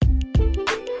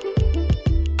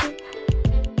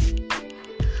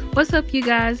What's up, you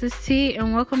guys? It's T,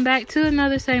 and welcome back to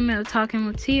another segment of Talking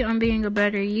with T on being a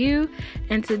better you.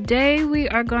 And today we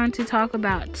are going to talk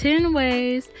about 10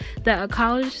 ways that a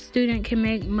college student can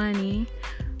make money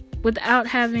without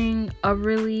having a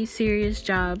really serious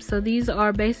job. So these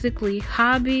are basically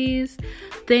hobbies,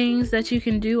 things that you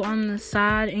can do on the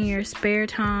side in your spare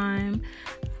time.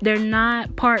 They're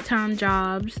not part-time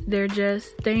jobs. They're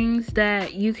just things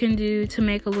that you can do to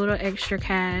make a little extra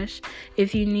cash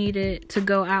if you need it to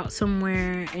go out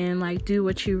somewhere and do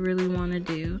what you really want to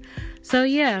do. So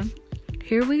yeah,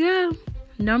 here we go.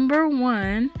 Number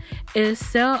 1 is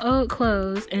sell old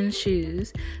clothes and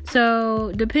shoes.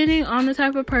 So depending on the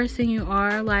type of person you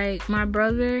are, like my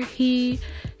brother, he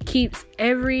keeps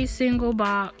every single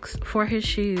box for his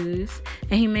shoes,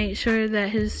 and he makes sure that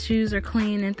his shoes are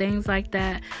clean and things like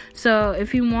that. So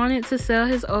if he wanted to sell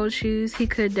his old shoes, he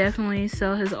could definitely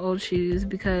sell his old shoes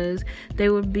because they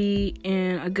would be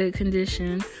in a good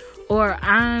condition. Or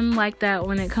I'm like that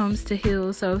when it comes to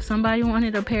heels. So if somebody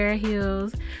wanted a pair of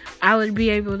heels, I would be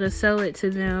able to sell it to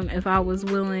them if I was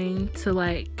willing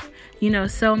to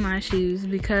sell my shoes,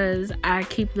 because I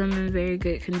keep them in very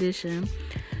good condition.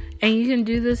 And you can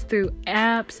do this through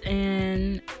apps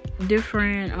and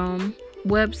different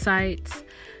websites.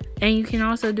 And you can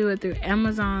also do it through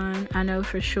Amazon, I know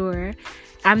for sure.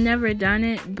 I've never done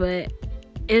it, but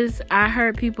I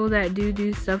heard people that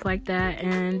do stuff like that,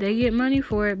 and they get money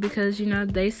for it because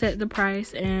they set the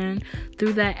price, and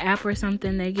through that app or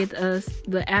something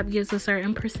the app gets a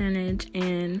certain percentage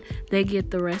and they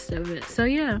get the rest of it. So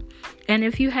yeah. And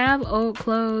if you have old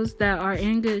clothes that are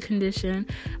in good condition,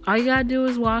 all you gotta do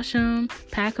is wash them,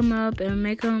 pack them up, and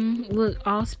make them look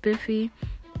all spiffy.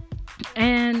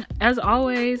 And as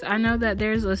always, I know that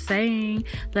there's a saying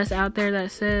that's out there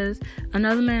that says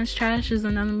another man's trash is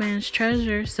another man's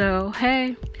treasure. So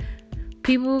hey,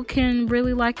 people can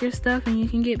really like your stuff and you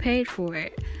can get paid for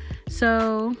it.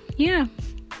 So yeah,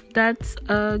 that's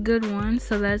a good one.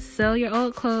 So that's sell your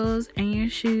old clothes and your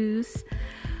shoes.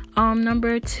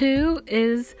 Number 2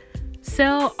 is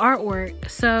sell artwork.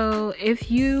 So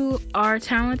if you are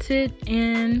talented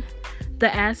in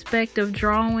the aspect of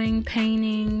drawing,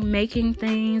 painting, making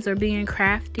things, or being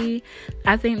crafty,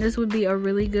 I think this would be a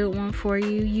really good one for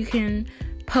you. You can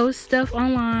post stuff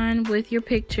online with your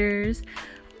pictures,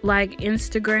 like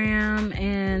Instagram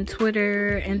and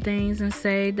Twitter and things, and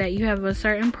say that you have a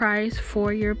certain price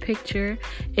for your picture.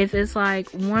 If it's like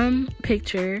one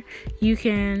picture, you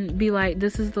can be like,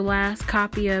 this is the last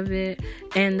copy of it,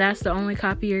 and that's the only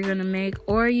copy you're gonna make.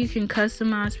 Or you can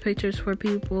customize pictures for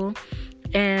people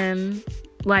and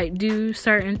do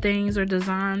certain things or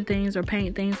design things or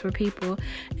paint things for people,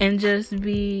 and just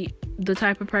be the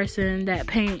type of person that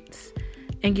paints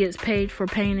and gets paid for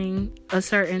painting a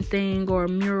certain thing or a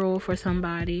mural for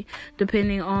somebody,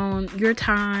 depending on your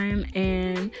time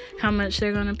and how much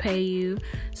they're gonna pay you.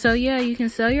 So yeah, you can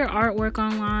sell your artwork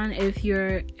online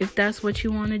if that's what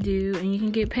you want to do, and you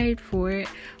can get paid for it.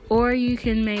 Or you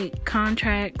can make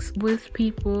contracts with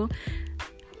people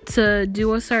to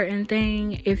do a certain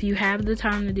thing if you have the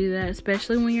time to do that.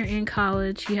 Especially when you're in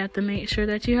college, you have to make sure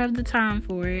that you have the time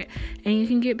for it and you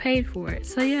can get paid for it.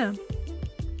 So yeah,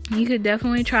 you could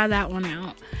definitely try that one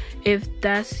out if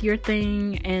that's your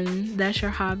thing and that's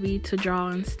your hobby, to draw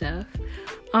and stuff.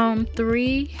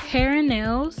 3, hair and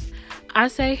nails. I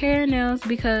say hair and nails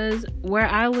because where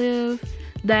I live,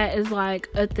 that is like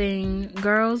a thing.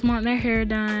 Girls want their hair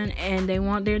done and they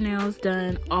want their nails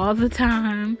done all the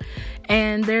time.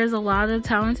 And there's a lot of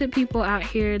talented people out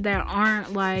here that aren't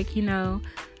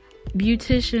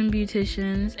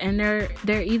beauticians, and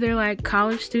they're either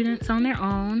college students on their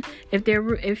own.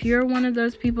 If you're one of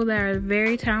those people that are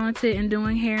very talented in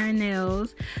doing hair and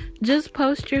nails, just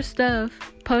post your stuff.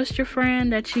 Post your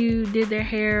friend that you did their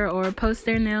hair, or post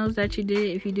their nails that you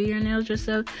did. If you do your nails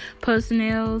yourself, post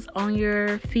nails on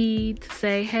your feed to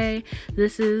say, hey,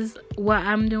 this is what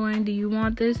I'm doing, do you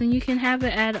want this? And you can have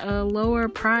it at a lower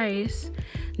price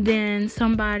than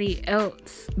somebody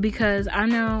else, because I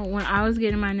know when I was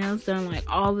getting my nails done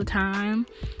all the time,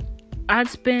 I'd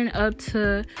spend up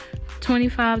to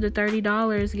 $25 to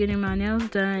 $30 getting my nails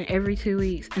done every 2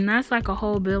 weeks, and that's a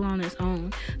whole bill on its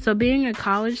own. So being a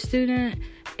college student,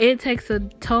 it takes a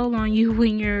toll on you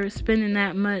when you're spending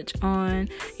that much on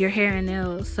your hair and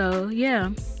nails. So yeah,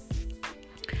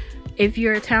 if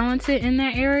you're talented in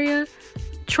that area,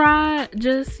 try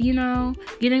just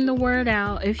getting the word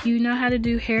out. If you know how to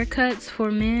do haircuts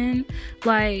for men,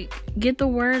 get the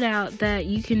word out that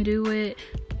you can do it.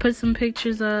 Put some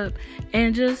pictures up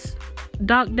and just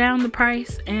dock down the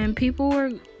price, and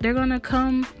they're gonna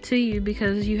come to you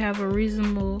because you have a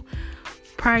reasonable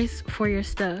price for your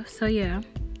stuff. So yeah.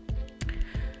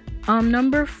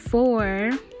 Number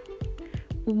 4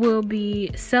 will be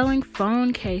selling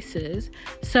phone cases.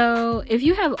 So if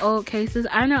you have old cases,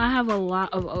 I know I have a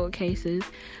lot of old cases.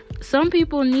 Some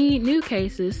people need new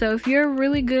cases. So if you're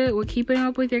really good with keeping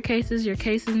up with your case is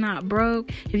not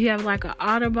broke, if you have like an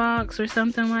OtterBox or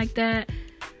something like that,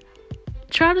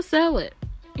 try to sell it.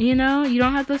 You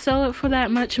don't have to sell it for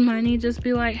that much money. Just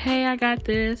be like, hey, I got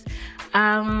this.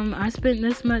 I spent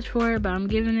this much for it, but I'm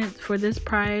giving it for this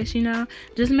price.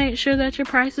 Just make sure that your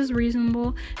price is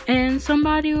reasonable, and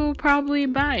somebody will probably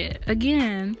buy it.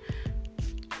 Again,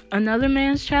 another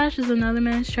man's trash is another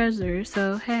man's treasure.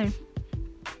 So, hey,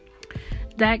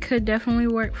 that could definitely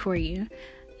work for you.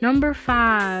 Number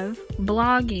 5,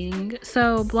 blogging.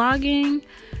 So, blogging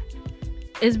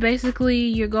is basically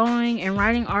you're going and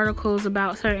writing articles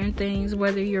about certain things,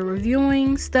 whether you're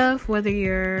reviewing stuff, whether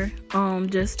you're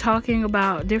just talking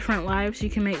about different lives. You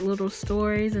can make little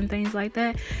stories and things like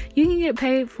that. You can get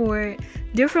paid for it.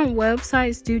 Different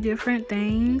websites do different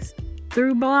things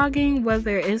through blogging,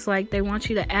 whether it's like they want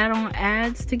you to add on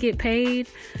ads to get paid,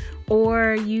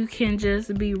 or you can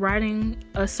just be writing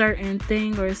a certain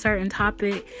thing or a certain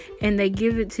topic and they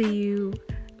give it to you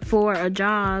for a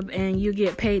job and you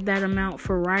get paid that amount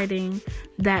for writing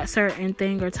that certain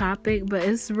thing or topic. But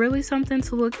it's really something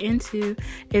to look into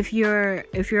if you're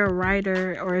a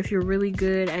writer, or if you're really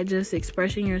good at just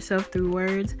expressing yourself through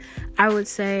words. I would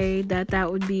say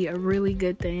that would be a really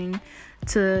good thing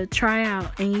to try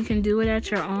out, and you can do it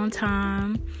at your own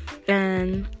time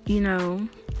and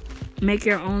make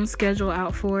your own schedule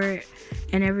out for it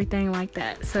and everything like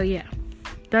that. So yeah,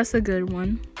 that's a good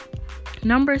one.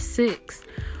 Number 6,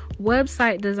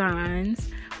 website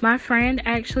designs. My friend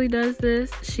actually does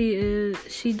this.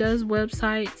 She does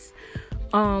websites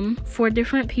for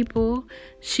different people.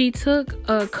 She took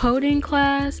a coding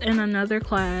class and another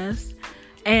class,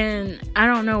 and I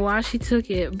don't know why she took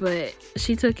it, but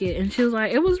she took it and she was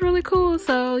like, it was really cool.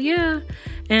 So yeah,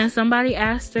 and somebody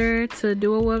asked her to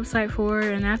do a website for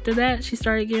her, and after that she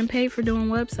started getting paid for doing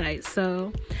websites.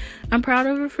 So I'm proud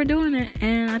of her for doing it,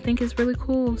 and I think it's really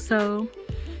cool. So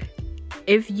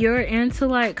if you're into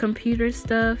like computer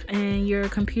stuff and you're a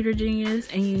computer genius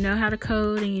and you know how to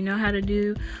code and you know how to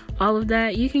do all of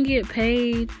that, you can get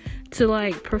paid to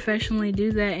like professionally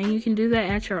do that, and you can do that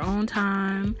at your own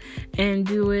time and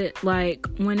do it like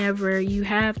whenever you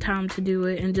have time to do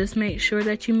it, and just make sure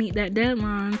that you meet that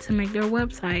deadline to make their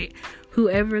website,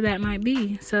 whoever that might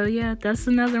be. So yeah, that's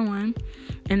another one,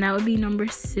 and that would be number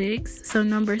 6. So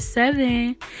number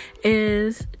 7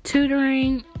 is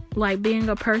tutoring, like being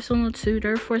a personal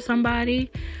tutor for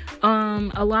somebody.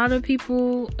 A lot of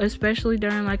people, especially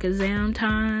during like exam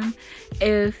time,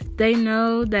 if they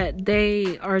know that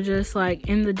they are just like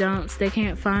in the dumps, they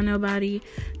can't find nobody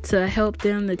to help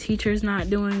them, the teacher's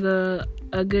not doing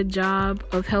a good job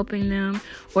of helping them,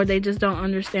 or they just don't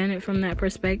understand it from that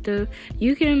perspective,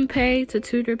 you can pay to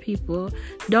tutor people.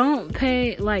 Don't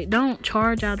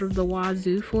charge out of the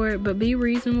wazoo for it, but be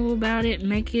reasonable about it.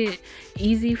 Make it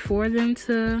easy for them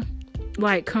to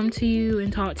like come to you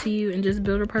and talk to you and just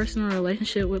build a personal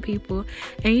relationship with people.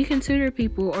 And you can tutor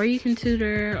people, or you can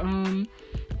tutor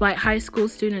like high school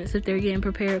students if they're getting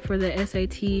prepared for the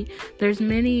SAT. There's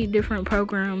many different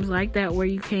programs like that where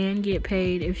you can get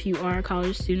paid if you are a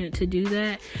college student to do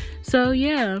that. So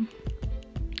yeah,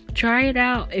 try it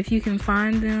out if you can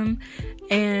find them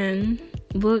and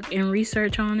look and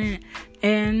research on it.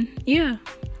 And yeah,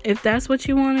 if that's what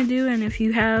you want to do, and if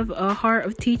you have a heart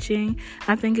of teaching,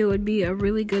 I think it would be a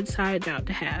really good side job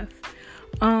to have.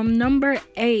 Number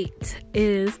 8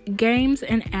 is games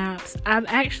and apps. I've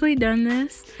actually done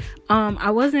this.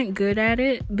 I wasn't good at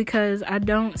it because I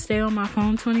don't stay on my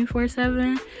phone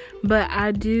 24/7, but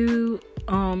I do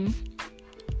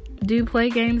play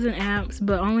games and apps,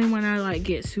 but only when I like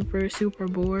get super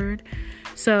bored.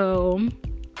 So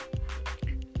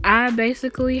I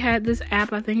basically had this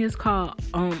app, I think it's called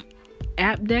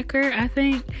App Decker, I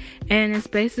think, and it's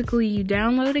basically you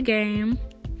download a game,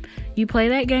 you play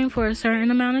that game for a certain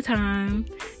amount of time,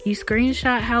 you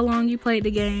screenshot how long you played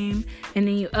the game, and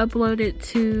then you upload it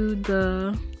to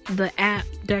the App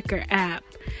Decker app,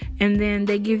 and then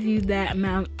they give you that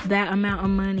amount of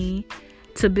money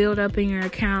to build up in your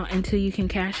account until you can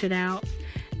cash it out.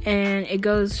 And it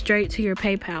goes straight to your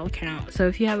PayPal account. So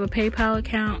if you have a PayPal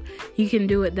account, you can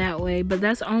do it that way. But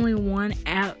that's only one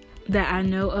app that I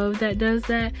know of that does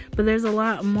that. But there's a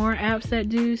lot more apps that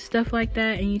do stuff like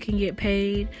that, and you can get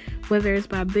paid, whether it's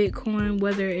by Bitcoin,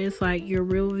 whether it's like your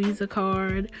real Visa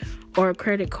card or a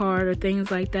credit card or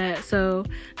things like that. So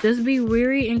just be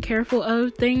wary and careful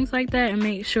of things like that, and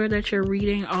make sure that you're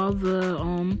reading all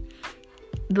the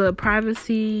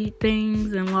privacy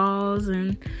things and laws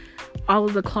and all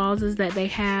of the clauses that they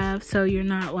have, so you're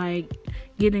not like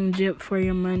getting gypped for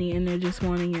your money and they're just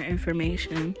wanting your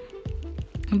information.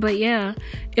 But yeah,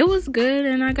 it was good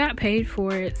and I got paid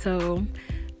for it, so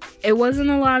it wasn't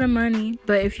a lot of money.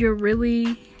 But if you're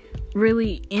really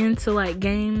into like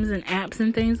games and apps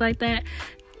and things like that,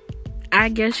 I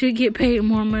guess you get paid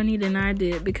more money than I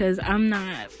did, because I'm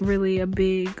not really a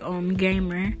big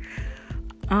gamer.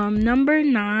 Number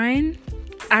 9,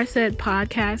 I said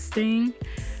podcasting.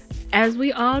 As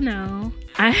we all know,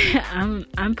 I'm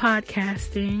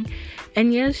podcasting,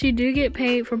 and yes, you do get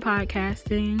paid for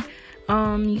podcasting.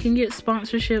 You can get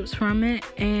sponsorships from it,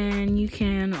 and you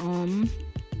can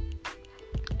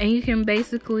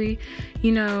basically,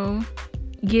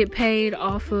 get paid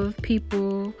off of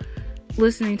people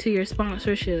listening to your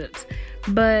sponsorships.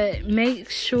 But make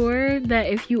sure that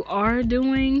if you are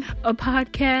doing a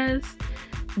podcast,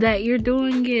 that you're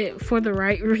doing it for the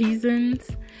right reasons.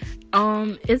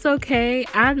 It's okay.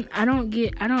 I don't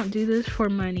do this for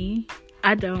money.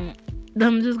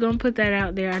 I'm just gonna put that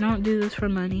out there. I don't do this for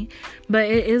money, but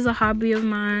it is a hobby of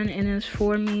mine, and it's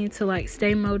for me to like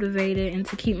stay motivated and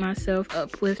to keep myself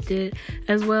uplifted,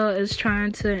 as well as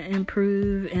trying to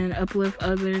improve and uplift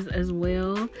others as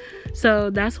well. So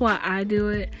that's why I do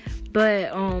it.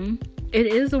 But it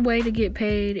is a way to get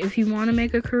paid. If you want to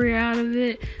make a career out of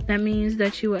it, that means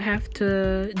that you would have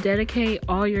to dedicate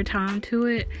all your time to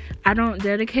it. I don't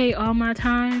dedicate all my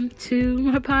time to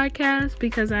my podcast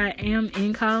because I am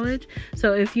in college.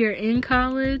 So if you're in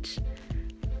college,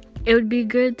 it would be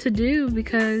good to do,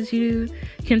 because you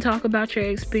can talk about your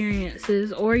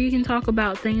experiences, or you can talk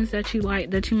about things that you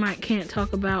like that you can't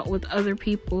talk about with other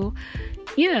people.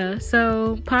 Yeah,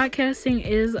 so podcasting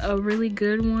is a really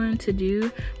good one to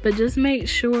do, but just make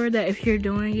sure that if you're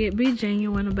doing it, be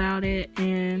genuine about it,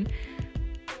 and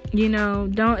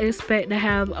don't expect to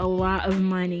have a lot of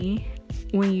money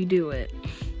when you do it.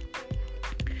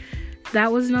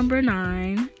 That was number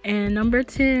 9. And number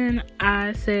 10,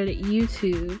 I said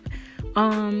YouTube.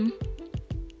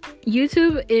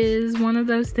 YouTube is one of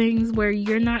those things where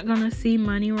you're not gonna see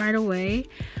money right away.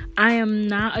 I am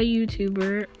not a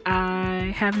YouTuber.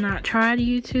 I have not tried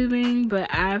YouTubing, but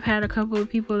I've had a couple of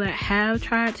people that have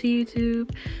tried to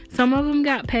YouTube. Some of them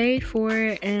got paid for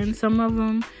it, and some of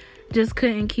them just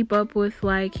couldn't keep up with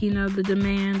the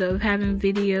demand of having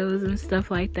videos and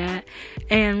stuff like that.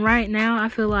 And right now I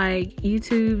feel like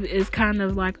YouTube is kind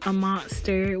of like a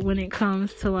monster when it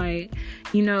comes to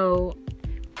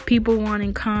people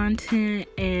wanting content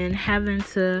and having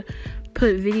to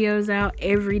put videos out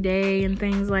every day and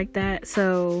things like that.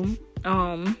 So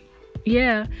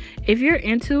yeah, if you're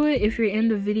into it, if you're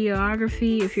into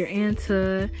videography, if you're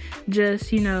into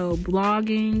just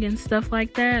blogging and stuff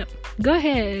like that, go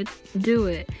ahead, do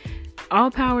it.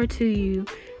 All power to you.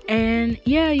 And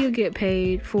yeah, you'll get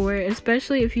paid for it,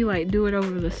 especially if you do it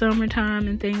over the summertime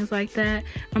and things like that.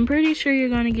 I'm pretty sure you're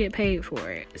gonna get paid for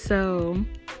it. So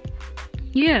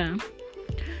yeah,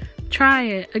 try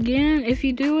it. Again, if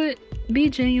you do it, be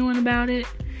genuine about it.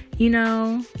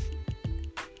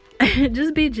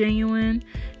 Just be genuine.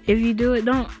 If you do it,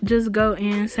 don't just go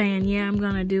in saying, yeah, I'm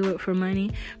gonna do it for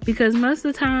money, because most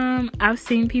of the time I've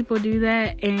seen people do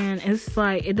that, and it's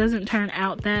it doesn't turn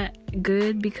out that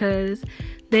good, because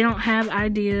they don't have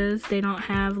ideas, they don't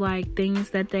have things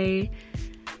that they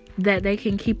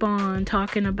can keep on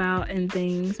talking about and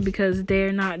things, because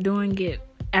they're not doing it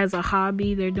as a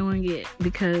hobby, they're doing it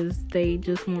because they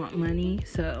just want money.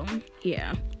 So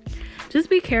yeah, just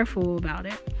be careful about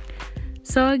it.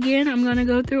 So again, I'm going to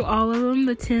go through all of them,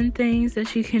 the 10 things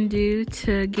that you can do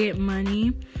to get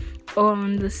money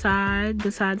on the side,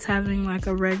 besides having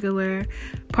a regular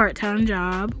part-time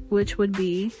job, which would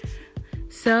be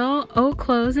sell old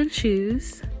clothes and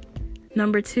shoes.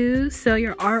 Number 2, sell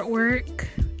your artwork.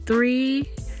 3,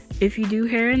 if you do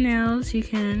hair and nails, you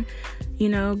can,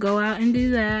 go out and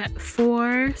do that.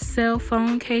 4, sell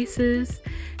phone cases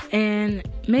and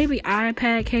maybe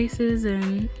iPad cases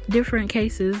and different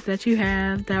cases that you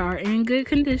have that are in good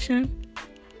condition.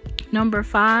 Number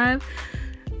 5,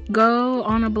 go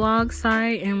on a blog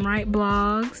site and write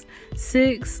blogs.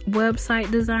 6,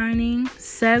 website designing.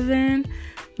 7,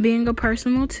 being a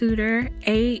personal tutor.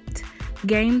 8,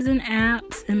 games and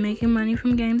apps and making money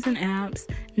from games and apps.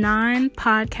 9,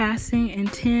 podcasting.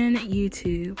 And 10,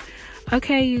 YouTube.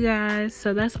 Okay, you guys,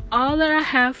 so that's all that I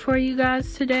have for you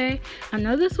guys today. I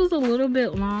know this was a little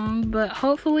bit long, but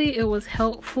hopefully it was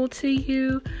helpful to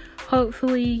you.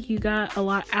 Hopefully you got a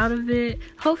lot out of it.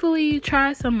 Hopefully you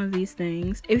try some of these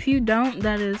things. If you don't,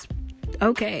 that is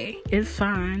okay, it's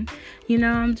fine.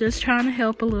 I'm just trying to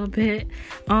help a little bit.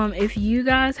 If you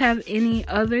guys have any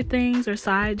other things or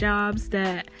side jobs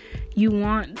that you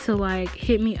want to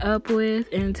hit me up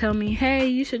with and tell me, hey,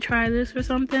 you should try this or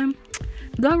something,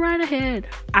 go right ahead.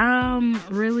 I'm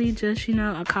really just,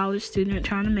 a college student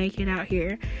trying to make it out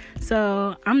here.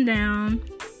 So I'm down.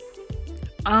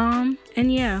 And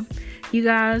yeah, you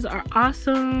guys are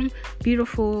awesome,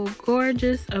 beautiful,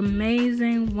 gorgeous,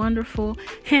 amazing, wonderful,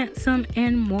 handsome,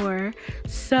 and more.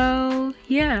 So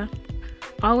yeah,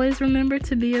 always remember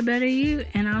to be a better you,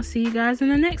 and I'll see you guys in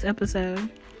the next episode.